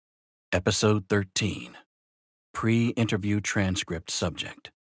Episode 13. Pre-interview transcript subject,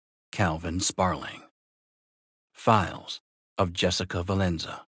 Calvin Sparling. Files of Jessica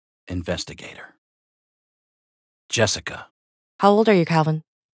Valenza, investigator. Jessica. How old are you, Calvin?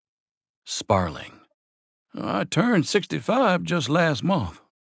 Sparling. I turned 65 just last month.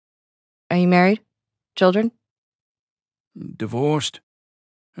 Are you married? Children? Divorced.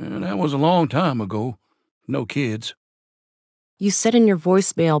 That was a long time ago. No kids. You said in your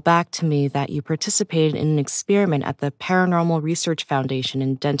voicemail back to me that you participated in an experiment at the Paranormal Research Foundation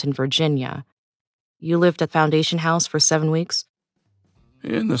in Denton, Virginia. You lived at Foundation House for 7 weeks?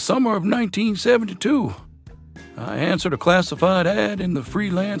 In the summer of 1972, I answered a classified ad in the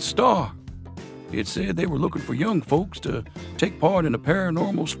Freelance Star. It said they were looking for young folks to take part in a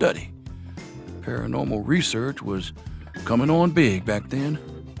paranormal study. Paranormal research was coming on big back then.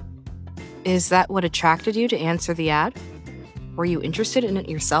 Is that what attracted you to answer the ad? Were you interested in it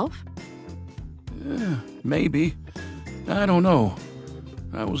yourself? Maybe. I don't know.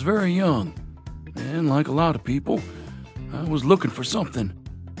 I was very young, and like a lot of people, I was looking for something.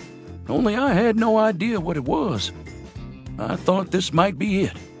 Only I had no idea what it was. I thought this might be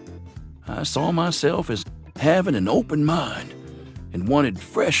it. I saw myself as having an open mind and wanted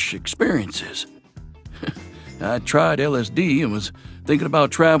fresh experiences. I tried LSD and was thinking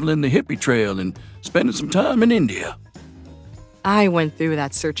about traveling the hippie trail and spending some time in India. I went through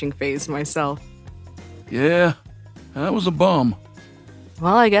that searching phase myself. Yeah, I was a bum.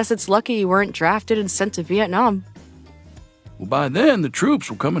 Well, I guess it's lucky you weren't drafted and sent to Vietnam. Well, by then, the troops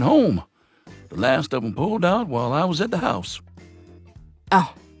were coming home. The last of them pulled out while I was at the house.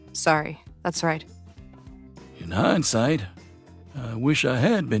 Oh, sorry. That's right. In hindsight, I wish I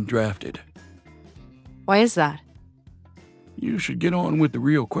had been drafted. Why is that? You should get on with the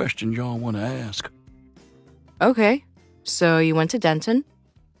real questions y'all want to ask. Okay. So you went to Denton?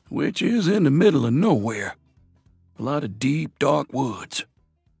 Which is in the middle of nowhere. A lot of deep, dark woods.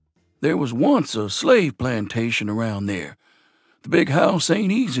 There was once a slave plantation around there. The big house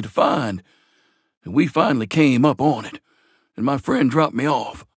ain't easy to find. And we finally came up on it, and my friend dropped me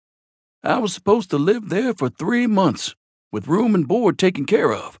off. I was supposed to live there for 3 months, with room and board taken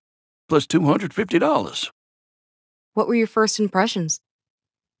care of, plus $250. What were your first impressions?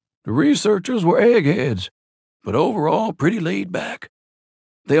 The researchers were eggheads, but overall pretty laid back.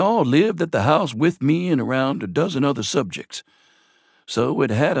 They all lived at the house with me and around a dozen other subjects, so it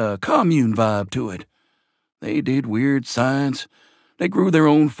had a commune vibe to it. They did weird science, they grew their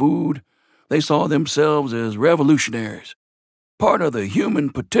own food, they saw themselves as revolutionaries, part of the human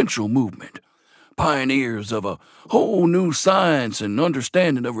potential movement, pioneers of a whole new science and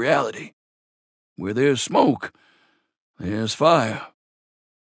understanding of reality. Where there's smoke, there's fire.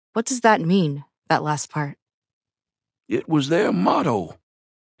 What does that mean, that last part? It was their motto.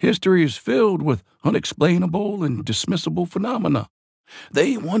 History is filled with unexplainable and dismissible phenomena.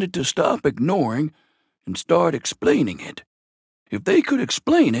 They wanted to stop ignoring and start explaining it. If they could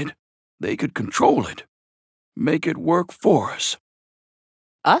explain it, they could control it, make it work for us.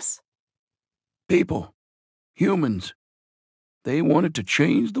 Us? People, humans. They wanted to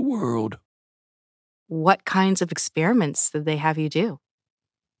change the world. What kinds of experiments did they have you do?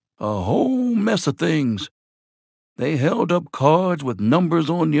 A whole mess of things. They held up cards with numbers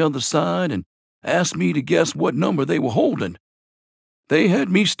on the other side and asked me to guess what number they were holding. They had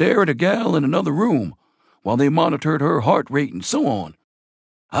me stare at a gal in another room while they monitored her heart rate and so on.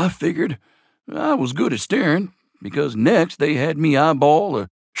 I figured I was good at staring because next they had me eyeball a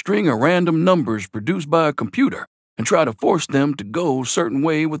string of random numbers produced by a computer and try to force them to go a certain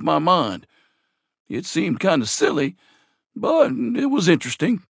way with my mind. It seemed kind of silly, but it was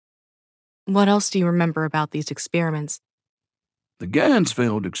interesting. What else do you remember about these experiments? The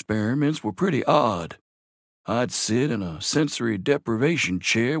Gansfeld experiments were pretty odd. I'd sit in a sensory deprivation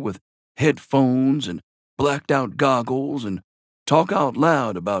chair with headphones and blacked-out goggles and talk out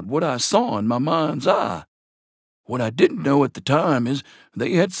loud about what I saw in my mind's eye. What I didn't know at the time is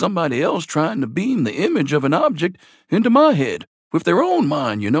they had somebody else trying to beam the image of an object into my head with their own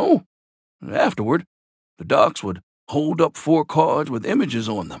mind, you know. Afterward, the docs would hold up 4 cards with images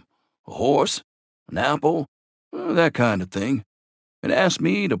on them, a horse, an apple, that kind of thing, and asked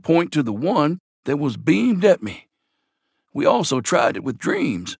me to point to the one that was beamed at me. We also tried it with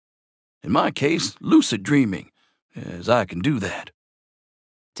dreams. In my case, lucid dreaming, as I can do that.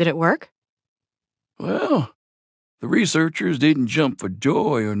 Did it work? Well, the researchers didn't jump for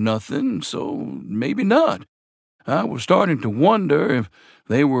joy or nothing, so maybe not. I was starting to wonder if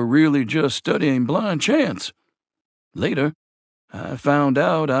they were really just studying blind chance. Later, I found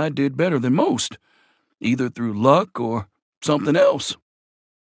out I did better than most, either through luck or something else.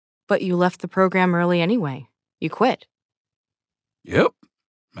 But you left the program early anyway. You quit. Yep,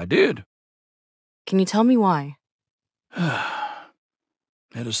 I did. Can you tell me why? At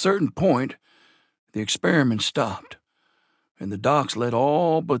a certain point, the experiment stopped, and the docs let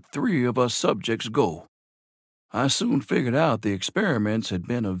all but 3 of us subjects go. I soon figured out the experiments had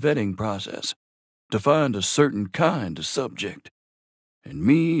been a vetting process to find a certain kind of subject, and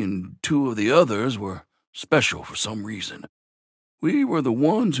me and 2 of the others were special for some reason. We were the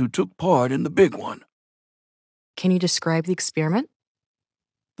ones who took part in the big one. Can you describe the experiment?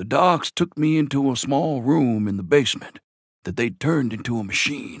 The docs took me into a small room in the basement that they'd turned into a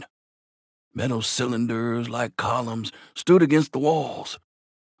machine. Metal cylinders like columns stood against the walls,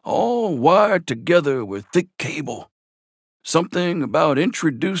 all wired together with thick cable. Something about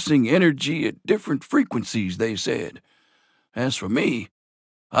introducing energy at different frequencies, they said. As for me,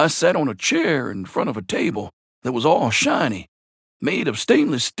 I sat on a chair in front of a table that was all shiny, made of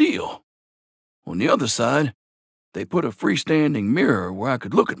stainless steel. On the other side, they put a freestanding mirror where I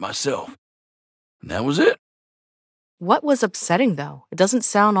could look at myself. And that was it. What was upsetting, though? It doesn't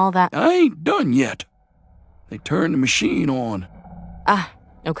sound all that... I ain't done yet. They turned the machine on.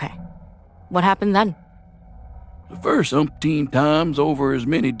 Okay. What happened then? The first umpteen times over as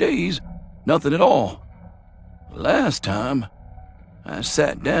many days, nothing at all. The last time, I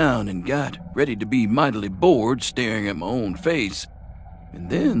sat down and got ready to be mightily bored staring at my own face, and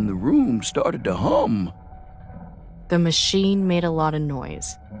then the room started to hum. The machine made a lot of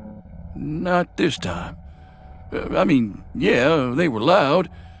noise. Not this time. Yeah, they were loud,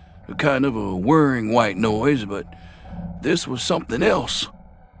 a kind of a whirring white noise, but this was something else.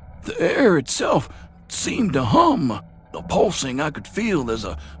 The air itself seemed to hum, the pulsing I could feel as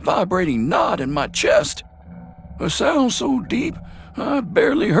a vibrating knot in my chest. A sound so deep I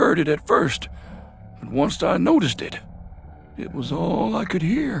barely heard it at first, but once I noticed it, it was all I could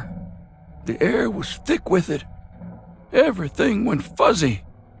hear. The air was thick with it. Everything went fuzzy,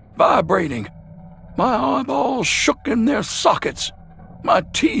 vibrating. My eyeballs shook in their sockets. My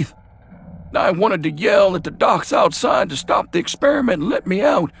teeth. I wanted to yell at the docs outside to stop the experiment and let me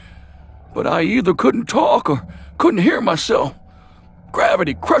out, but I either couldn't talk or couldn't hear myself.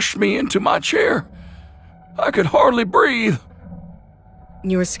 Gravity crushed me into my chair. I could hardly breathe.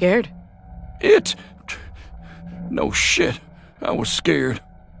 You were scared? No shit. I was scared.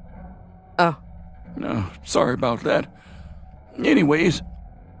 Oh. No, sorry about that. Anyways,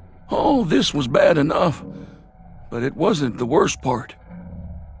 all this was bad enough, but it wasn't the worst part.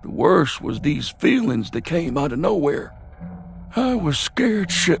 The worst was these feelings that came out of nowhere. I was scared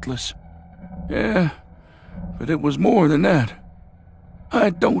shitless. Yeah, but it was more than that. I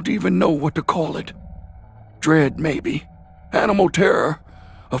don't even know what to call it. Dread, maybe. Animal terror.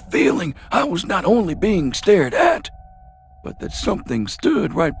 A feeling I was not only being stared at, but that something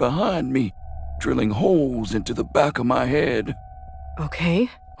stood right behind me, drilling holes into the back of my head. Okay.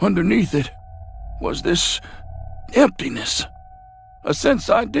 Underneath it was this emptiness. A sense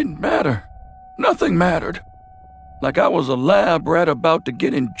I didn't matter. Nothing mattered. Like I was a lab rat about to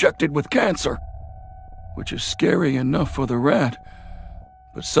get injected with cancer. Which is scary enough for the rat.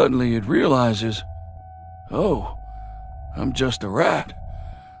 But suddenly it realizes, oh, I'm just a rat.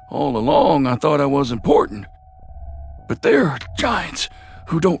 All along I thought I was important. But there are giants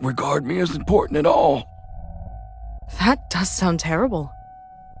who don't regard me as important at all. That does sound terrible.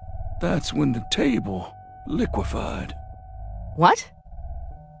 That's when the table liquefied. What?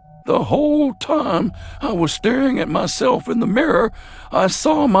 The whole time I was staring at myself in the mirror, I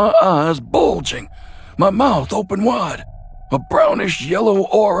saw my eyes bulging, my mouth open wide, a brownish yellow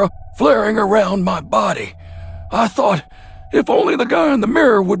aura flaring around my body. I thought, if only the guy in the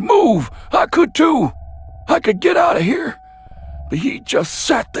mirror would move, I could too. I could get out of here. But he just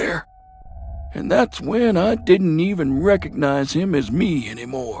sat there. And that's when I didn't even recognize him as me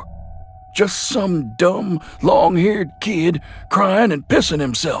anymore. Just some dumb, long-haired kid crying and pissing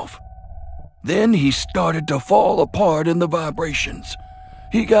himself. Then he started to fall apart in the vibrations.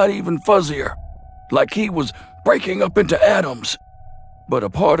 He got even fuzzier, like he was breaking up into atoms. But a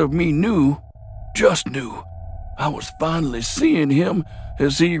part of me just knew, I was finally seeing him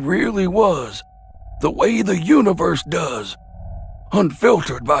as he really was, the way the universe does,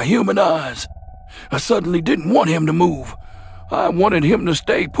 unfiltered by human eyes. I suddenly didn't want him to move. I wanted him to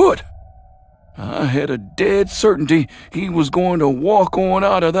stay put. I had a dead certainty he was going to walk on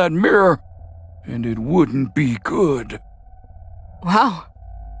out of that mirror, and it wouldn't be good. Wow.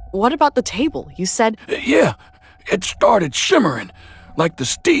 What about the table? You said... Yeah, it started shimmering, like the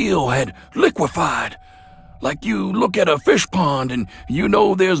steel had liquefied. Like you look at a fish pond and you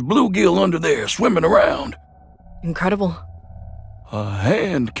know there's bluegill under there swimming around. Incredible. A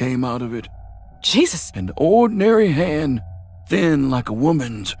hand came out of it. Jesus! An ordinary hand, thin like a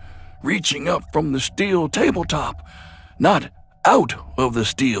woman's, reaching up from the steel tabletop. Not out of the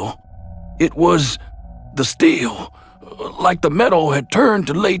steel. It was the steel. Like the metal had turned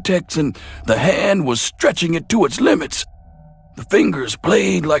to latex and the hand was stretching it to its limits. The fingers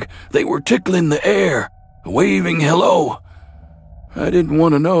played like they were tickling the air, waving hello. I didn't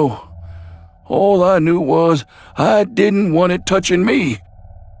want to know. All I knew was I didn't want it touching me.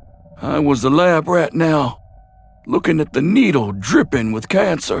 I was the lab rat now, looking at the needle dripping with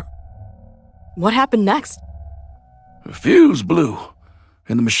cancer. What happened next? The fuse blew,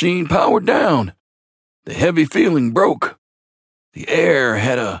 and the machine powered down. The heavy feeling broke. The air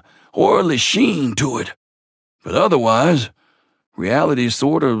had a oily sheen to it. But otherwise, reality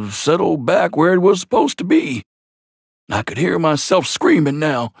sort of settled back where it was supposed to be. I could hear myself screaming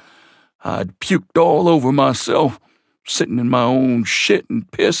now. I'd puked all over myself, sitting in my own shit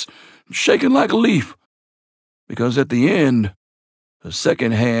and piss, shaking like a leaf. Because at the end, the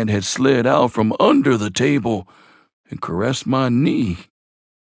second hand had slid out from under the table and caressed my knee.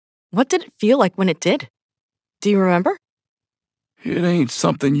 What did it feel like when it did? Do you remember? It ain't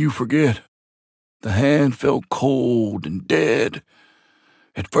something you forget. The hand felt cold and dead.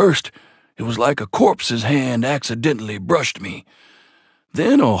 At first, it was like a corpse's hand accidentally brushed me.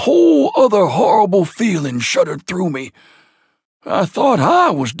 Then a whole other horrible feeling shuddered through me. I thought I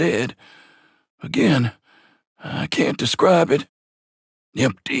was dead. Again, I can't describe it.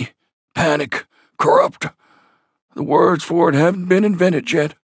 Empty, panic, corrupt. The words for it haven't been invented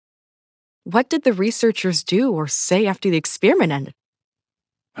yet. What did the researchers do or say after the experiment ended?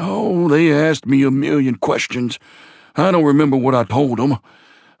 Oh, they asked me a million questions. I don't remember what I told them.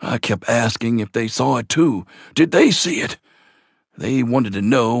 I kept asking if they saw it too. Did they see it? They wanted to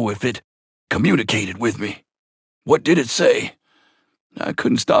know if it communicated with me. What did it say? I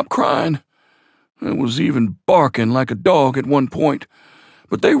couldn't stop crying. I was even barking like a dog at one point,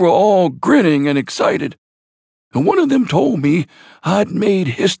 but they were all grinning and excited. And one of them told me I'd made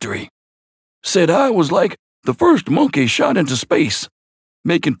history. Said I was like the first monkey shot into space,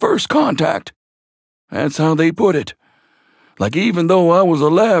 making first contact. That's how they put it. Like even though I was a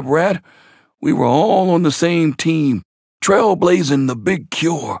lab rat, we were all on the same team, trailblazing the big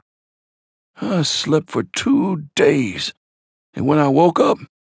cure. I slept for 2 days, and when I woke up,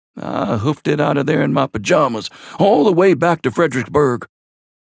 I hoofed it out of there in my pajamas, all the way back to Fredericksburg.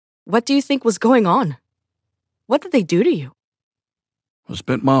 What do you think was going on? What did they do to you? I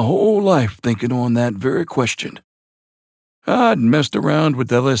spent my whole life thinking on that very question. I'd messed around with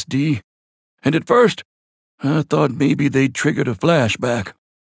LSD, and at first, I thought maybe they'd triggered a flashback,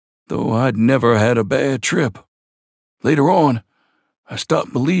 though I'd never had a bad trip. Later on, I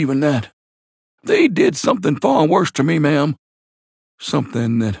stopped believing that. They did something far worse to me, ma'am.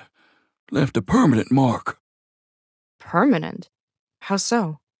 Something that left a permanent mark. Permanent? How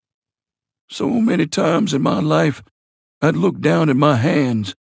so? So many times in my life, I'd look down at my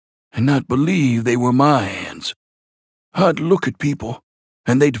hands and not believe they were my hands. I'd look at people,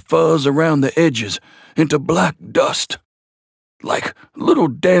 and they'd fuzz around the edges into black dust, like little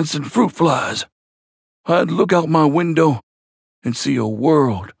dancing fruit flies. I'd look out my window and see a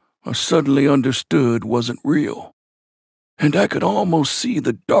world I suddenly understood wasn't real. And I could almost see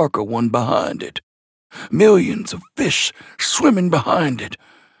the darker one behind it. Millions of fish swimming behind it,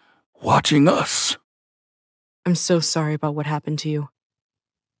 watching us. I'm so sorry about what happened to you.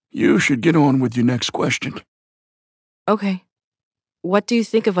 You should get on with your next question. Okay. What do you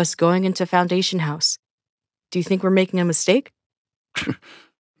think of us going into Foundation House? Do you think we're making a mistake?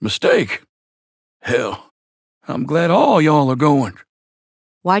 Mistake? Hell, I'm glad all y'all are going.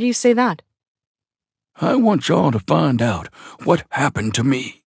 Why do you say that? I want y'all to find out what happened to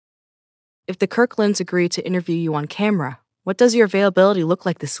me. If the Kirklins agree to interview you on camera, what does your availability look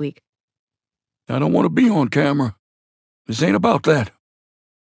like this week? I don't want to be on camera. This ain't about that.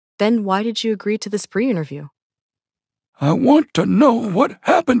 Then why did you agree to this pre-interview? I want to know what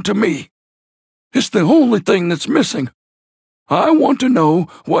happened to me. It's the only thing that's missing. I want to know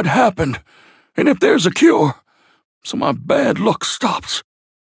what happened, and if there's a cure, so my bad luck stops.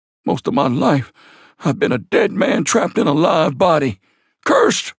 Most of my life, I've been a dead man trapped in a live body.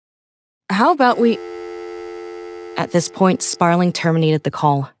 Cursed! How about we... At this point, Sparling terminated the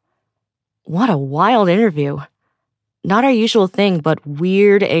call. What a wild interview. Not our usual thing, but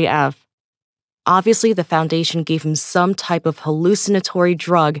weird AF. Obviously, the Foundation gave him some type of hallucinatory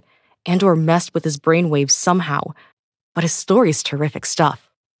drug and/or messed with his brainwaves somehow, but his story's terrific stuff.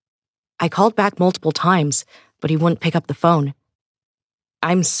 I called back multiple times, but he wouldn't pick up the phone.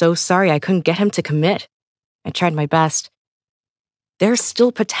 I'm so sorry I couldn't get him to commit. I tried my best. There's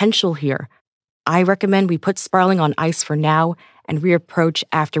still potential here. I recommend we put Sparling on ice for now and reapproach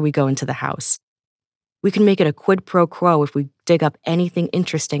after we go into the house. We can make it a quid pro quo if we dig up anything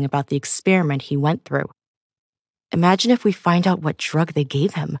interesting about the experiment he went through. Imagine if we find out what drug they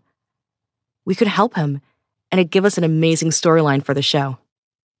gave him. We could help him, and it'd give us an amazing storyline for the show.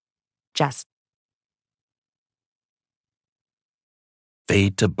 Jess.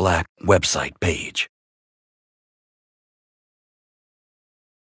 Fade to black website page.